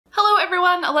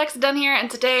everyone, Alexa Donne here, and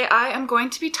today I am going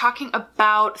to be talking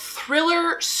about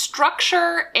thriller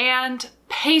structure and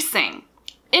pacing.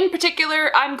 In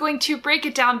particular, I'm going to break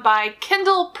it down by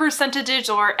Kindle percentages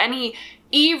or any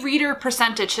e-reader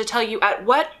percentage to tell you at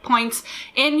what points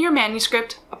in your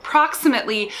manuscript,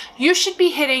 approximately, you should be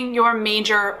hitting your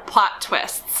major plot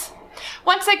twists.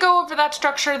 Once I go over that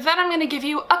structure, then I'm going to give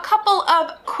you a couple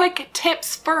of quick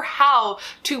tips for how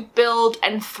to build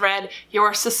and thread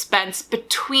your suspense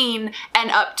between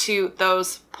and up to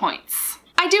those points.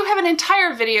 I do have an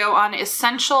entire video on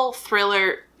essential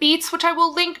thriller beats, which I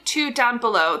will link to down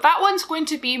below. That one's going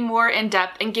to be more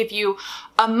in-depth and give you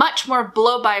a much more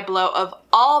blow-by-blow of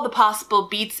all the possible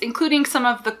beats, including some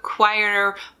of the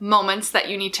quieter moments that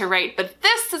you need to write. But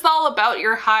this is all about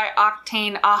your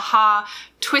high-octane, aha,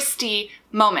 twisty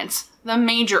moments, the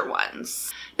major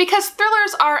ones. Because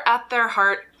thrillers are, at their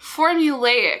heart,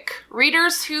 formulaic.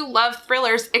 Readers who love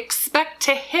thrillers expect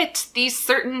to hit these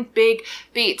certain big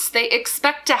beats. They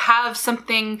expect to have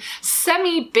something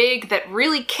semi-big that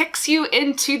really kicks you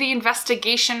into the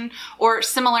investigation or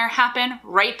similar happen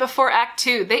right before Act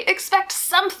 2. They expect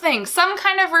something, some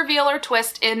kind of reveal or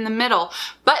twist in the middle,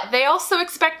 but they also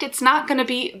expect it's not going to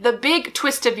be the big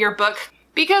twist of your book.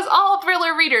 Because all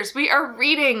thriller readers, we are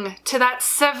reading to that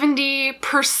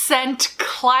 70%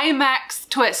 climax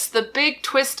twist, the big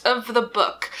twist of the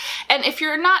book. And if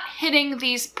you're not hitting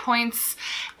these points,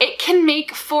 it can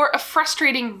make for a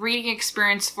frustrating reading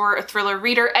experience for a thriller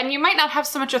reader. And you might not have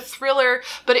so much a thriller,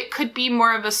 but it could be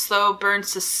more of a slow burn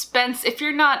suspense if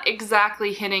you're not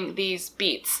exactly hitting these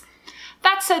beats.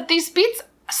 That said, these beats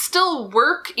still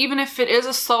work even if it is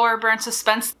a slower burn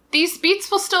suspense. These beats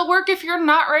will still work if you're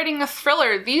not writing a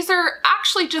thriller. These are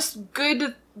actually just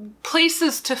good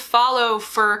places to follow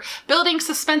for building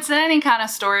suspense in any kind of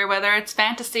story, whether it's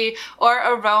fantasy or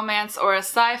a romance or a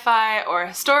sci-fi or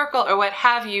historical or what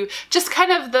have you. Just kind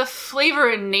of the flavor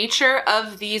and nature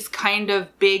of these kind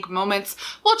of big moments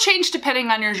will change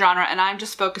depending on your genre, and I'm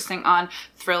just focusing on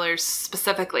thrillers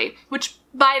specifically, which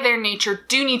by their nature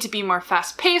do need to be more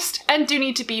fast-paced and do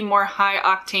need to be more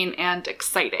high-octane and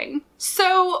exciting.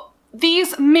 So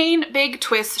these main big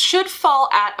twists should fall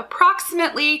at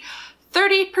approximately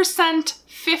 30%,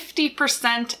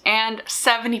 50%, and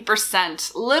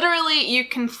 70%. Literally, you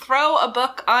can throw a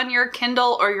book on your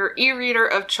Kindle or your e-reader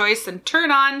of choice and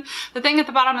turn on the thing at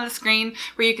the bottom of the screen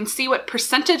where you can see what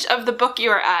percentage of the book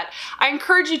you are at. I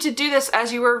encourage you to do this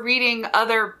as you are reading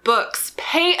other books.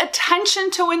 Pay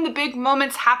attention to when the big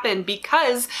moments happen,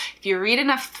 because if you read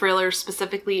enough thrillers,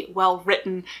 specifically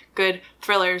well-written, good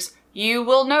thrillers, you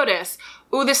will notice,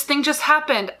 ooh, this thing just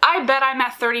happened. I bet I'm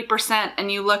at 30%,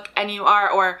 and you look and you are,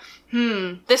 or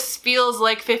this feels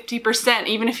like 50%,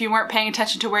 even if you weren't paying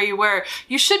attention to where you were.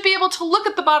 You should be able to look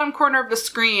at the bottom corner of the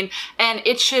screen and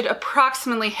it should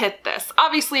approximately hit this.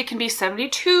 Obviously it can be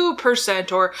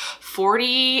 72% or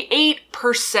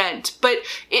 48%, but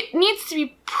it needs to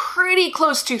be pretty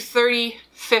close to 30,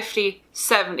 50,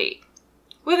 70.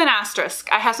 With an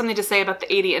asterisk, I have something to say about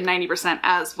the 80 and 90%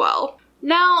 as well.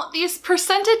 Now, these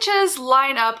percentages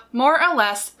line up more or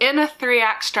less in a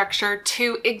 3-act structure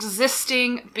to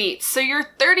existing beats. So your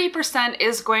 30%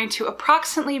 is going to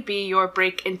approximately be your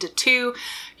break into 2.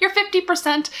 Your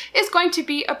 50% is going to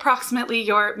be approximately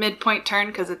your midpoint turn,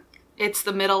 because it's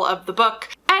the middle of the book.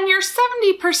 And your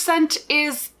 70%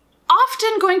 is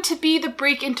often going to be the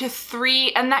break into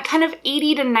 3, and that kind of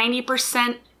 80 to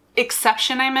 90%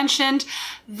 exception I mentioned,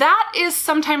 that is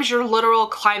sometimes your literal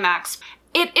climax.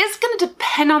 It is going to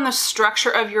depend on the structure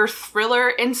of your thriller.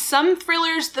 In some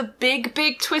thrillers, the big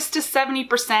twist is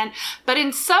 70%, but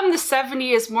in some, the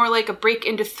 70 is more like a break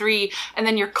into 3, and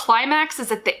then your climax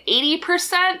is at the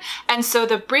 80%, and so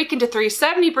the break into 3,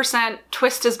 70%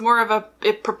 twist is more of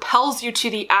it propels you to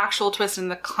the actual twist in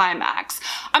the climax.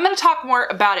 I'm going to talk more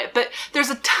about it, but there's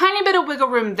a tiny bit of wiggle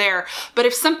room there. But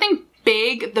if something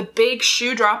big, the big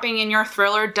shoe dropping in your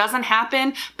thriller doesn't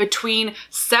happen between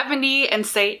 70 and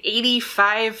say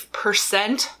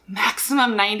 85%,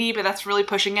 maximum 90, but that's really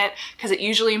pushing it because it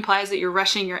usually implies that you're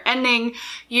rushing your ending,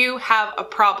 you have a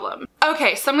problem.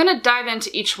 Okay, so I'm gonna dive into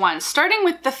each one, starting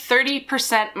with the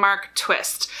 30% mark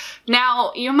twist.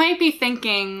 Now, you might be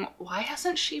thinking, why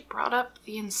hasn't she brought up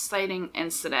the inciting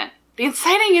incident? The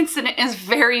inciting incident is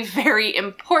very, very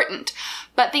important,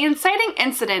 but the inciting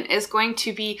incident is going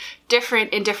to be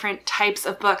different in different types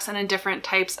of books and in different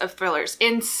types of thrillers.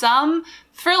 In some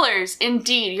thrillers,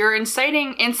 indeed, your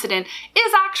inciting incident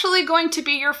is actually going to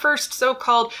be your first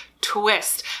so-called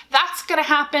twist. That's gonna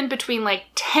happen between like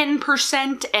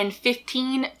 10% and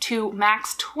 15 to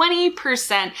max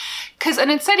 20%, because an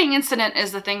inciting incident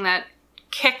is the thing that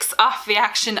kicks off the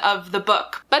action of the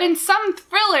book. But in some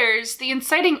thrillers, the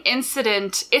inciting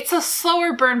incident, it's a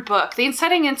slower burn book. The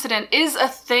inciting incident is a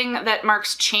thing that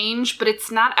marks change, but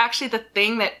it's not actually the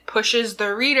thing that pushes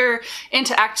the reader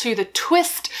into Act 2, the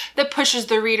twist that pushes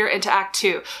the reader into Act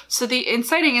 2. So the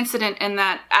inciting incident and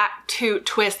that Act 2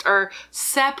 twist are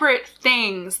separate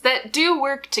things that do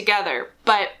work together.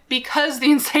 But because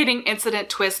the inciting incident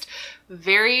twist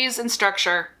varies in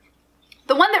structure,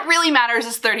 the one that really matters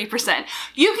is 30%.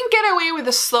 You can get away with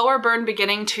a slower burn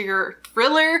beginning to your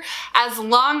thriller as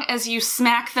long as you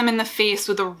smack them in the face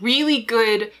with a really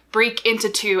good break into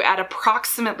 2 at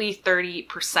approximately 30%.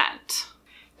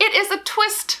 It is a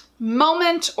twist,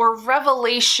 moment, or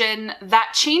revelation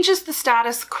that changes the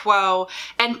status quo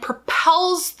and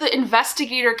propels the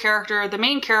investigator character, the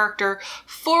main character,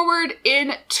 forward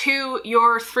into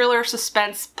your thriller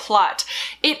suspense plot.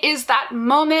 It is that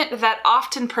moment that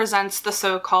often presents the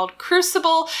so-called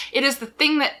crucible. It is the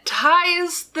thing that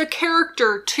ties the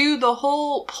character to the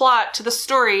whole plot, to the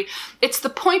story. It's the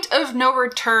point of no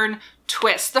return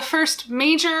twist, the first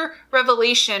major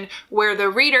revelation where the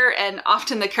reader and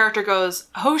often the character goes,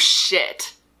 oh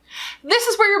shit. This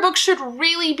is where your book should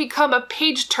really become a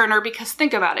page turner, because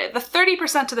think about it, the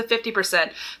 30% to the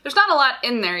 50%, there's not a lot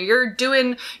in there. You're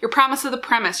doing your promise of the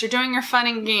premise, you're doing your fun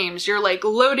and games, you're like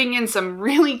loading in some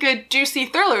really good juicy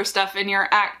thriller stuff in your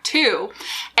Act 2,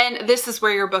 and this is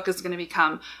where your book is going to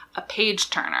become a page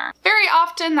turner. Very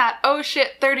often that oh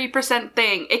shit 30%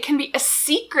 thing, it can be a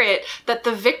secret that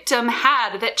the victim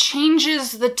had that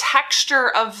changes the texture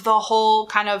of the whole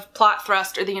kind of plot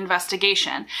thrust or the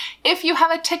investigation. If you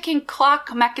have a ticking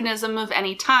clock mechanism of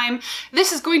any time,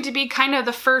 this is going to be kind of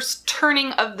the first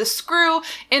turning of the screw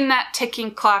in that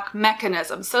ticking clock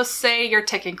mechanism. So say your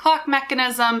ticking clock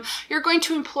mechanism, you're going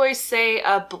to employ, say,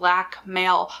 a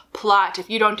blackmail plot. If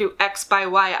you don't do X by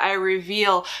Y, I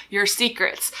reveal your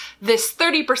secrets. This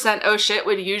 30% oh shit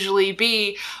would usually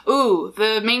be, ooh,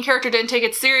 the main character didn't take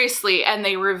it seriously and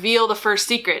they reveal the first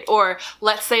secret. Or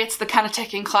let's say it's the kind of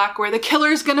ticking clock where the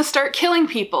killer's gonna start killing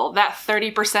people. That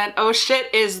 30% oh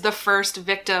shit is the first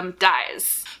victim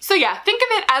dies. So yeah, think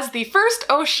of it as the first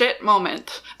oh shit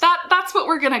moment. That's what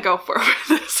we're gonna go for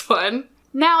this one.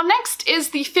 Now next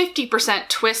is the 50%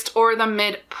 twist or the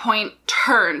midpoint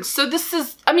turn. So this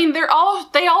is, I mean, they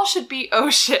all should be oh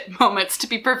shit moments, to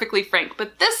be perfectly frank,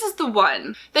 but this is the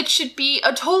one that should be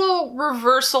a total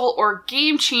reversal or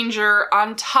game changer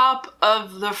on top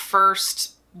of the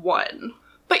first one.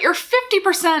 But your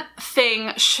 50%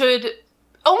 thing should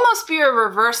almost be a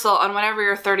reversal on whatever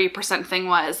your 30% thing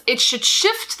was. It should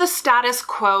shift the status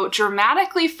quo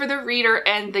dramatically for the reader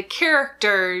and the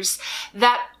characters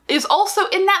that is also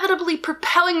inevitably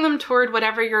propelling them toward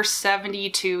whatever your 70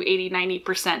 to 80,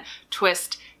 90%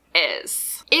 twist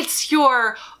is. It's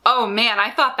your, oh man,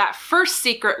 I thought that first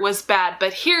secret was bad,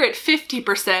 but here at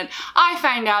 50%, I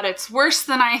find out it's worse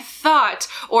than I thought,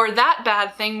 or that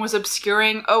bad thing was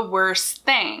obscuring a worse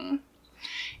thing.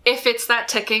 If it's that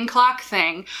ticking clock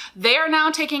thing, they are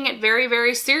now taking it very,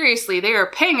 very seriously. They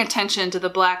are paying attention to the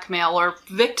blackmail, or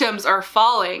victims are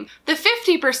falling. The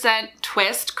 50%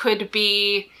 twist could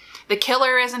be the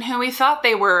killer isn't who we thought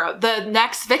they were. The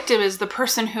next victim is the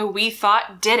person who we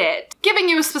thought did it. Giving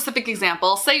you a specific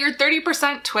example, say your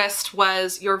 30% twist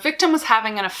was your victim was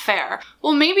having an affair.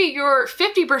 Well, maybe your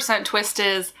 50% twist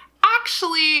is,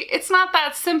 actually, it's not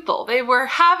that simple. They were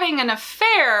having an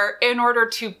affair in order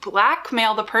to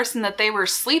blackmail the person that they were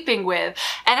sleeping with,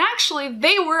 and actually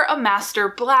they were a master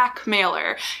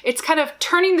blackmailer. It's kind of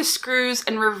turning the screws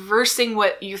and reversing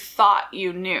what you thought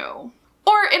you knew.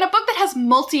 Or in a book that has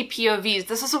multi-POVs,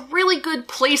 this is a really good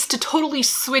place to totally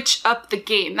switch up the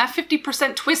game. That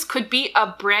 50% twist could be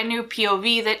a brand new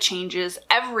POV that changes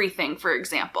everything, for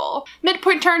example.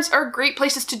 Midpoint turns are great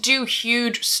places to do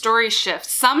huge story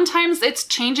shifts. Sometimes it's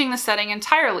changing the setting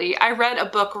entirely. I read a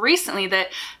book recently that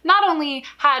not only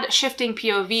had shifting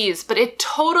POVs, but it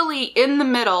totally, in the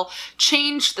middle,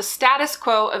 changed the status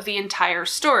quo of the entire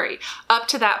story. Up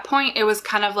to that point, it was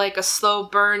kind of like a slow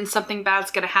burn, something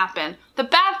bad's gonna happen. The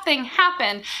bad thing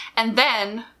happened, and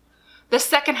then the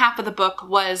second half of the book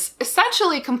was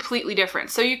essentially completely different.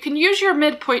 So you can use your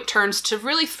midpoint turns to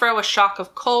really throw a shock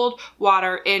of cold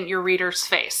water in your reader's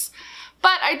face.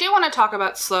 But I do want to talk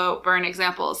about slow burn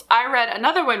examples. I read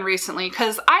another one recently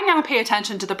because I now pay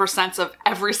attention to the percents of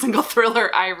every single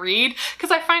thriller I read because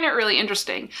I find it really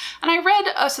interesting. And I read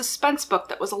a suspense book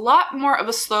that was a lot more of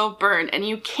a slow burn, and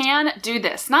you can do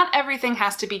this. Not everything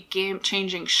has to be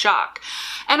game-changing shock.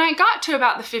 And I got to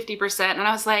about the 50% and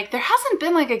I was like, there hasn't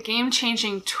been like a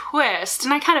game-changing twist.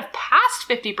 And I kind of passed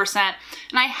 50% and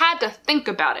I had to think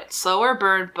about it. Slower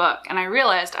burn book. And I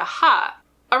realized, aha,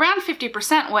 Around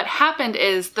 50%, what happened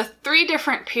is the 3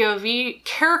 different POV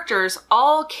characters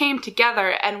all came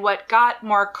together, and what got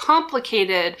more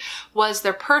complicated was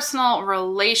their personal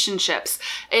relationships.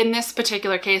 In this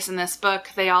particular case, in this book,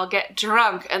 they all get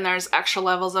drunk and there's extra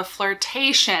levels of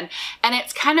flirtation, and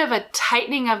it's kind of a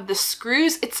tightening of the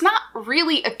screws. It's not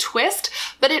really a twist,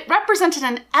 but it represented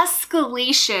an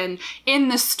escalation in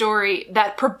the story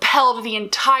that propelled the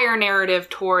entire narrative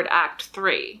toward Act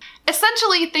 3.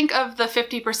 Essentially, think of the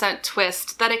 50%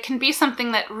 twist, that it can be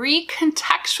something that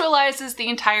recontextualizes the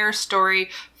entire story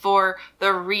for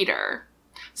the reader.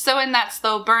 So in that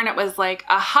slow burn, it was like,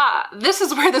 aha, this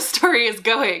is where the story is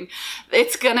going.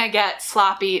 It's gonna get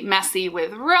sloppy, messy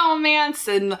with romance,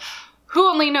 and who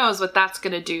only knows what that's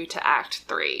gonna do to Act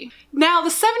 3. Now, the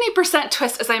 70%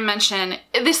 twist, as I mentioned,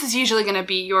 this is usually gonna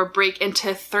be your break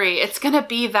into 3. It's gonna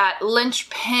be that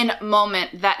linchpin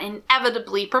moment that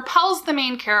inevitably propels the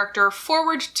main character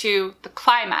forward to the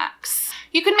climax.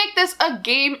 You can make this a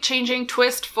game-changing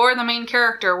twist for the main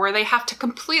character, where they have to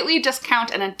completely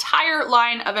discount an entire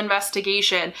line of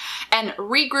investigation and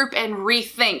regroup and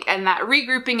rethink, and that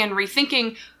regrouping and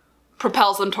rethinking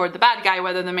propels them toward the bad guy,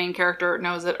 whether the main character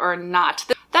knows it or not.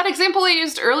 That example I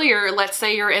used earlier, let's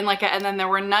say you're in like a and then there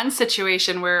were none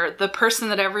situation where the person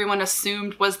that everyone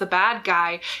assumed was the bad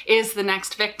guy is the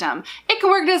next victim. It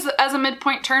can work as a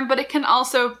midpoint turn, but it can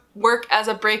also work as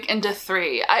a break into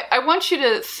 3. I want you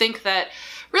to think that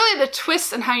really the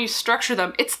twists and how you structure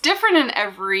them, it's different in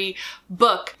every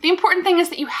book. The important thing is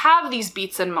that you have these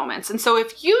beats and moments. And so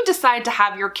if you decide to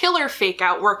have your killer fake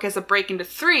out work as a break into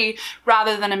 3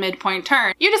 rather than a midpoint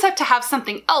turn, you just have to have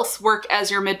something else work as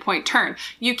your midpoint turn.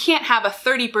 You can't have a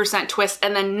 30% twist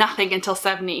and then nothing until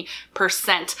 70%.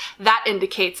 That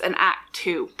indicates an Act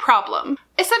 2 problem.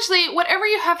 Essentially, whatever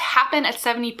you have happen at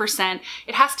 70%,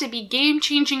 it has to be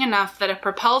game-changing enough that it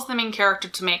propels the main character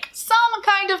to make some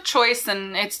kind of choice,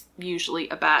 and it's usually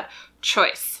a bad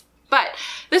choice. But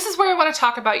this is where I want to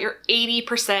talk about your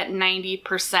 80%,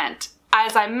 90%.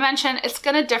 As I mentioned, it's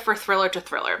going to differ thriller to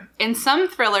thriller. In some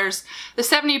thrillers, the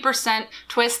 70%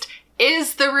 twist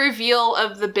is the reveal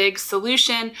of the big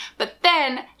solution, but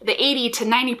then the 80 to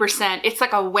 90%, it's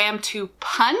like a wham-2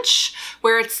 punch,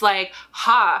 where it's like,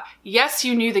 ha, yes,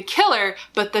 you knew the killer,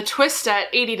 but the twist at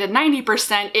 80 to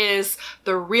 90% is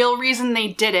the real reason they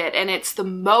did it, and it's the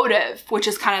motive, which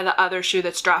is kind of the other shoe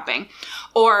that's dropping.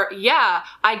 Or, yeah,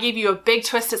 I gave you a big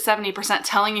twist at 70%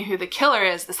 telling you who the killer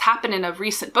is. This happened in a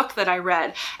recent book that I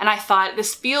read, and I thought,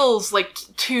 this feels like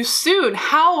too soon.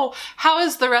 How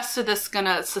is the rest of this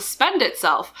gonna suspend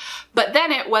itself? But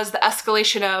then it was the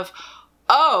escalation of,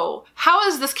 oh, how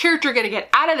is this character going to get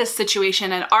out of this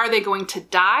situation, and are they going to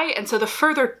die? And so the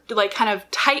further like kind of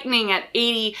tightening at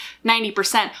 80,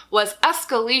 90% was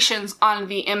escalations on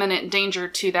the imminent danger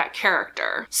to that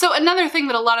character. So another thing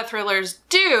that a lot of thrillers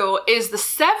do is the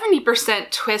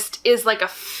 70% twist is like a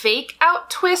fake out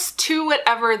twist to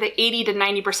whatever the 80 to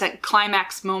 90%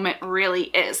 climax moment really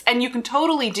is. And you can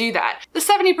totally do that. The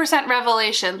 70%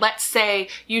 revelation, let's say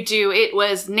you do, it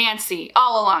was Nancy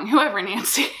all along, whoever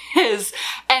Nancy is,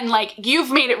 and like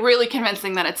you've made it really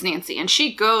convincing that it's Nancy, and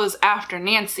she goes after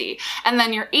Nancy, and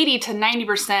then your 80 to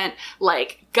 90%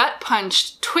 like gut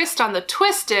punched twist on the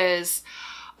twist is,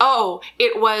 oh,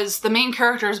 it was the main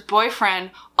character's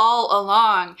boyfriend all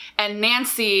along, and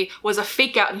Nancy was a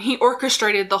fake out and he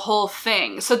orchestrated the whole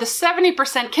thing. So the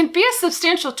 70% can be a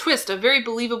substantial twist, a very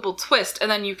believable twist, and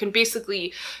then you can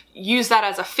basically use that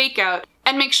as a fake out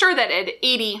and make sure that at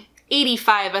 80,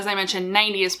 85, as I mentioned,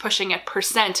 90 is pushing at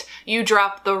percent, you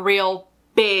drop the real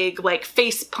big like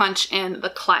face punch in the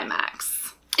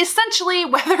climax. Essentially,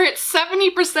 whether it's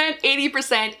 70%,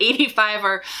 80%, 85,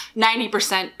 or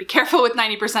 90%, be careful with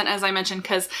 90% as I mentioned,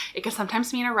 because it can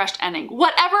sometimes mean a rushed ending.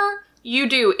 Whatever you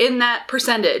do in that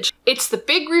percentage, it's the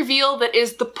big reveal that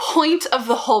is the point of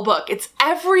the whole book. It's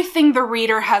everything the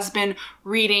reader has been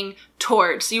reading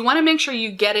towards. So you want to make sure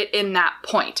you get it in that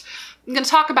point. I'm going to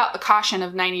talk about the caution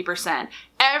of 90%.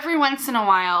 Every once in a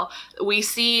while, we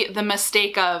see the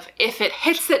mistake of if it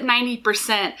hits at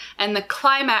 90% and the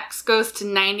climax goes to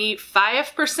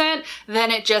 95%, then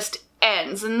it just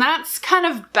ends, and that's kind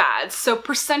of bad. So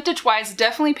percentage-wise,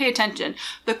 definitely pay attention.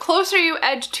 The closer you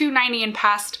edge to 90 and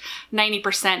past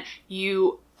 90%,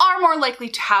 you are more likely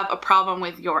to have a problem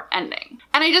with your ending.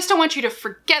 And I just don't want you to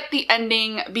forget the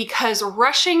ending, because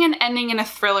rushing an ending in a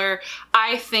thriller,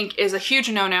 I think, is a huge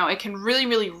no-no. It can really,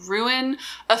 really ruin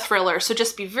a thriller. So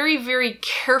just be very, very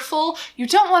careful. You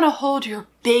don't want to hold your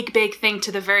big, big thing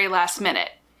to the very last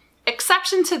minute.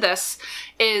 exception to this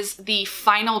is the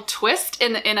final twist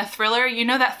in a thriller. You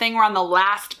know that thing where on the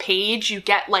last page you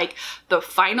get like the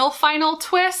final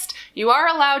twist? You are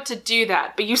allowed to do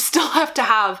that, but you still have to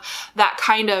have that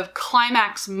kind of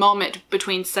climax moment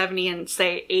between 70 and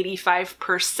say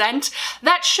 85%.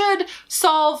 That should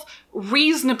solve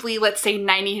reasonably, let's say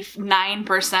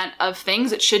 99% of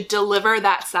things. It should deliver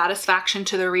that satisfaction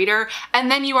to the reader.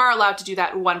 And then you are allowed to do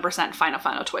that 1%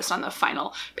 final twist on the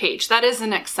final page. That is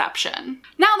an exception.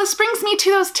 Now this brings me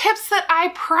to those tips that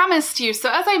I promised you.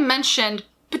 So as I mentioned,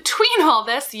 between all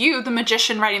this, you, the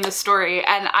magician writing the story,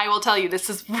 and I will tell you, this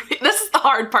is the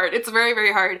hard part. It's very,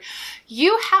 very hard.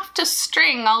 You have to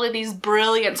string all of these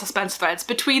brilliant suspense threads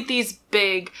between these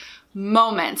big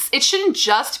moments. It shouldn't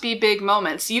just be big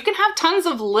moments. You can have tons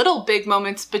of little big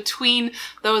moments between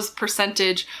those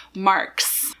percentage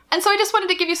marks. And so I just wanted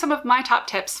to give you some of my top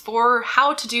tips for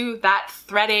how to do that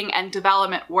threading and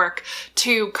development work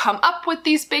to come up with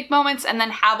these big moments and then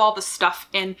have all the stuff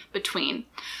in between.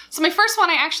 So my first one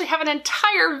I actually have an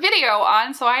entire video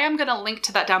on, so I am going to link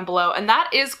to that down below, and that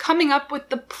is coming up with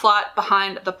the plot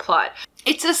behind the plot.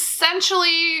 It's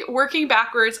essentially working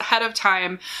backwards ahead of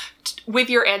time with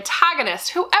your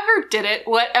antagonist, whoever did it,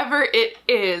 whatever it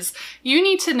is. You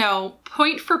need to know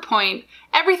point for point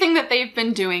everything that they've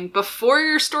been doing before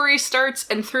your story starts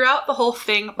and throughout the whole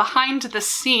thing behind the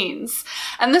scenes.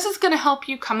 And this is going to help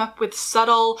you come up with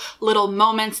subtle little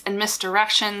moments and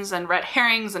misdirections and red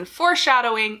herrings and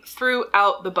foreshadowing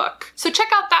throughout the book. So check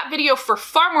out that video for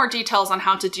far more details on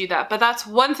how to do that, but that's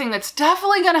one thing that's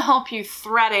definitely going to help you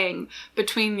threading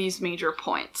between these major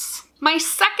points. My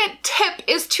second tip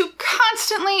is to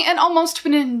constantly, and almost to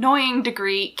an annoying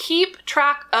degree, keep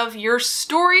track of your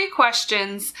story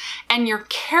questions and your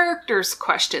characters'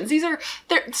 questions.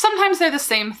 Sometimes they're the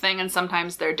same thing and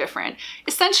sometimes they're different.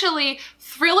 Essentially,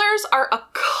 thrillers are a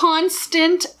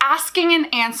constant asking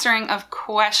and answering of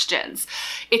questions.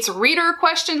 It's reader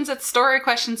questions, it's story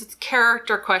questions, it's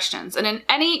character questions. And in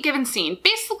any given scene,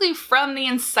 basically from the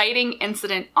inciting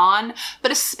incident on, but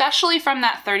especially from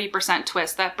that 30%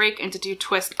 twist, that break into two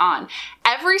twist on,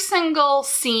 every single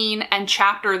scene and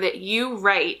chapter that you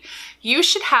write, you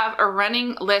should have a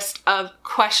running list of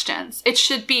questions. It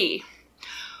should be,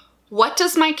 what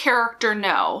does my character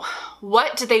know?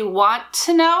 What do they want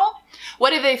to know? What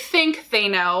do they think they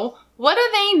know? What do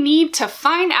they need to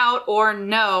find out or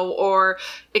know or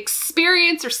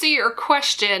experience or see or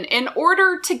question in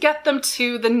order to get them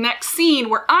to the next scene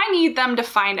where I need them to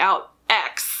find out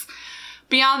X?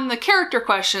 Beyond the character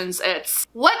questions, it's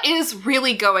what is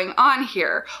really going on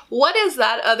here? What is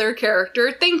that other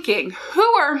character thinking? Who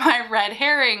are my red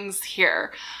herrings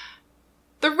here?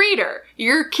 The reader.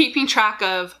 You're keeping track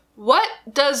of what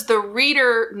does the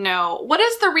reader know? What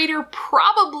is the reader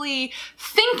probably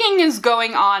thinking is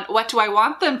going on? What do I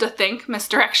want them to think?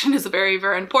 Misdirection is very,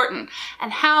 very important.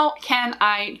 And how can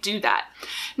I do that?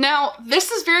 Now, this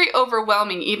is very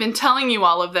overwhelming. Even telling you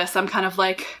all of this, I'm kind of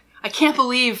like, I can't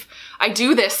believe I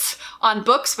do this on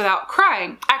books without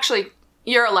crying. Actually,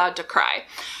 you're allowed to cry.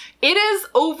 It is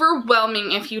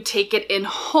overwhelming if you take it in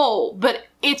whole, but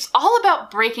it's all about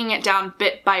breaking it down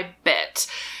bit by bit.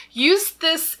 Use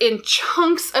this in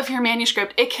chunks of your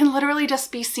manuscript. It can literally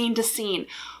just be scene to scene.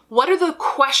 What are the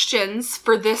questions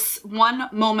for this one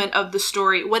moment of the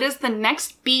story? What is the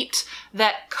next beat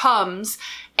that comes?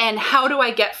 And how do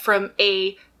I get from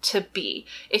A to B?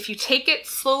 If you take it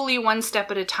slowly, one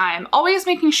step at a time, always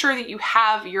making sure that you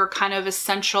have your kind of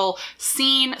essential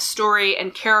scene, story,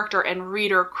 and character and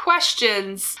reader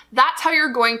questions, that's how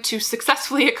you're going to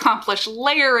successfully accomplish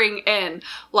layering in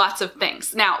lots of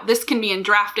things. Now, this can be in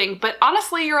drafting, but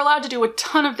honestly, you're allowed to do a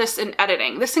ton of this in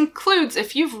editing. This includes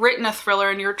if you've written a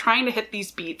thriller and you're trying to hit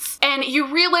these beats and you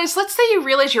realize, let's say you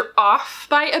realize you're off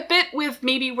by a bit with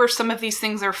maybe where some of these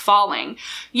things are falling.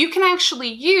 You can actually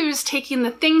use taking the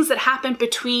things that happen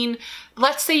between,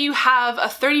 let's say you have a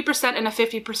 30% and a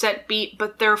 50% beat,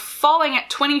 but they're falling at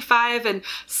 25 and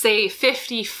say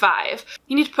 55.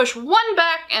 You need to push one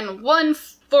back and one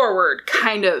forward,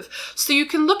 kind of. So you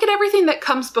can look at everything that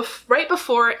comes right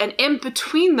before and in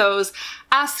between those,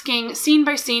 asking scene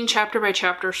by scene, chapter by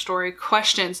chapter story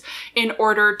questions in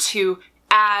order to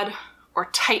add or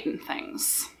tighten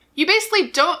things. You basically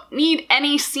don't need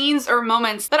any scenes or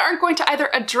moments that aren't going to either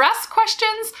address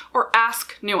questions or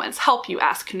ask new ones, help you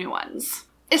ask new ones.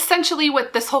 Essentially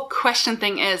what this whole question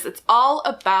thing is, it's all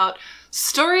about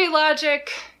story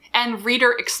logic and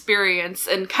reader experience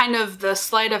and kind of the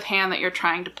sleight of hand that you're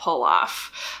trying to pull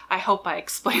off. I hope I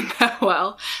explained that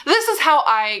well. This is how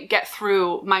I get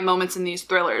through my moments in these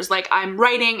thrillers. Like, I'm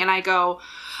writing and I go,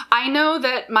 I know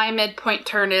that my midpoint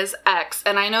turn is X,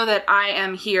 and I know that I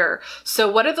am here. So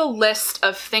what are the list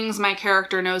of things my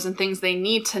character knows and things they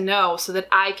need to know so that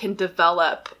I can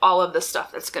develop all of the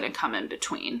stuff that's going to come in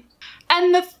between?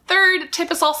 And the third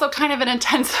tip is also kind of an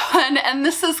intense one, and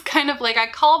this is kind of like, I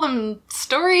call them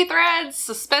story threads,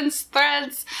 suspense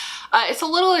threads. It's a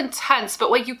little intense, but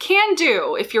what you can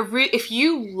do if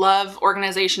you love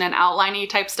organization and outlining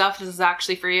type stuff, this is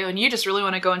actually for you, and you just really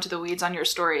want to go into the weeds on your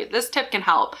story, this tip can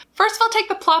help. First of all, take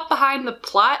the plot behind the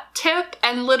plot tip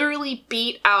and literally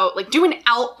beat out, like do an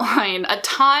outline, a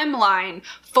timeline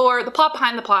for the plot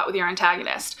behind the plot with your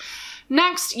antagonist.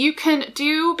 Next, you can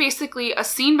do basically a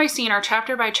scene by scene or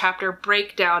chapter by chapter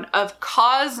breakdown of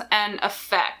cause and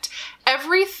effect.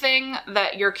 Everything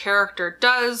that your character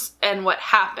does and what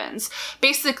happens.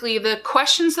 Basically, the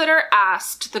questions that are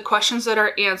asked, the questions that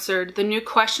are answered, the new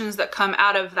questions that come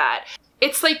out of that.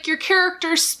 It's like your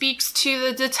character speaks to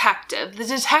the detective. The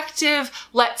detective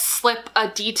lets slip a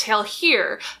detail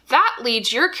here. That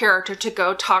leads your character to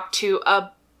go talk to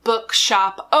a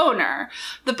bookshop owner.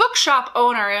 The bookshop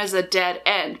owner is a dead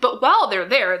end, but while they're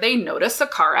there, they notice a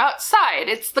car outside.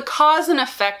 It's the cause and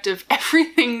effect of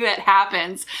everything that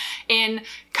happens in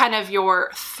kind of your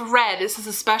thread. This is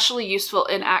especially useful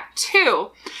in Act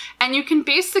 2, and you can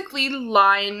basically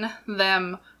line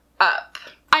them up.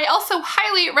 I also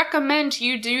highly recommend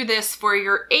you do this for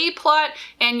your A plot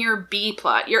and your B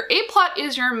plot. Your A plot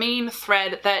is your main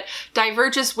thread that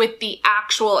diverges with the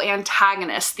actual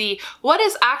antagonist, the what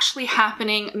is actually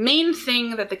happening, main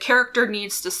thing that the character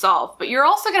needs to solve. But you're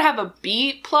also going to have a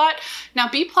B plot. Now,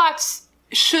 B plots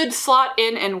should slot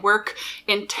in and work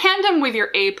in tandem with your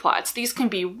A plots. These can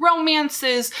be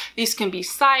romances, these can be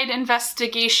side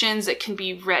investigations, it can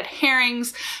be red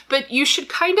herrings, but you should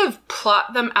kind of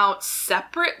plot them out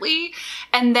separately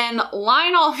and then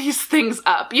line all these things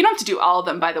up. You don't have to do all of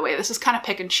them, by the way, this is kind of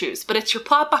pick and choose, but it's your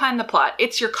plot behind the plot.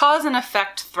 It's your cause and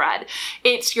effect thread.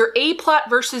 It's your A plot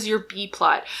versus your B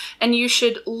plot, and you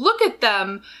should look at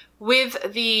them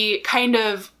with the kind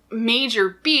of major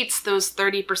beats, those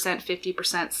 30%,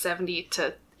 50%, 70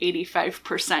 to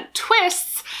 85%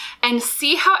 twists, and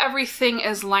see how everything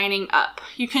is lining up.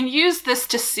 You can use this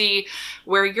to see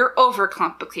where you're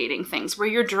overcomplicating things, where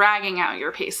you're dragging out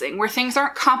your pacing, where things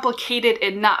aren't complicated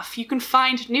enough. You can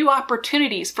find new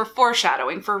opportunities for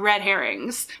foreshadowing, for red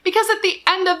herrings. Because at the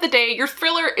end of the day, your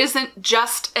thriller isn't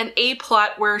just an A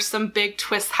plot where some big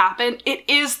twists happen. It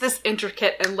is this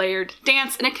intricate and layered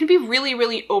dance, and it can be really,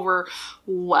 really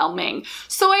overwhelming.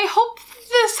 So I hope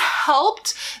this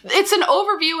helped. It's an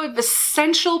overview of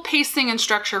essential pacing and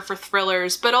structure for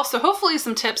thrillers, but also hopefully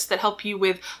some tips that help you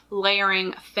with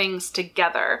layering things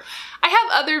together. I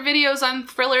have other videos on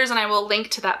thrillers, and I will link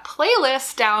to that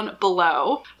playlist down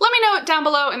below. Let me know down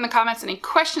below in the comments any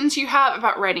questions you have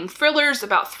about writing thrillers,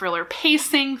 about thriller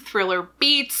pacing, thriller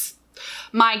beats,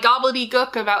 my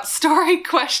gobbledygook about story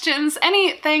questions,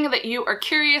 anything that you are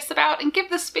curious about, and give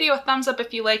this video a thumbs up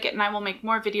if you like it, and I will make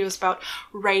more videos about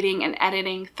writing and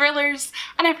editing thrillers.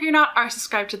 And if you're not already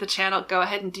subscribed to the channel, go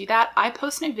ahead and do that. I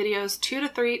post new videos 2 to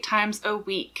 3 times a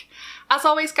week. As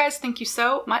always, guys, thank you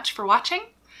so much for watching,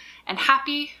 and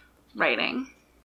happy writing.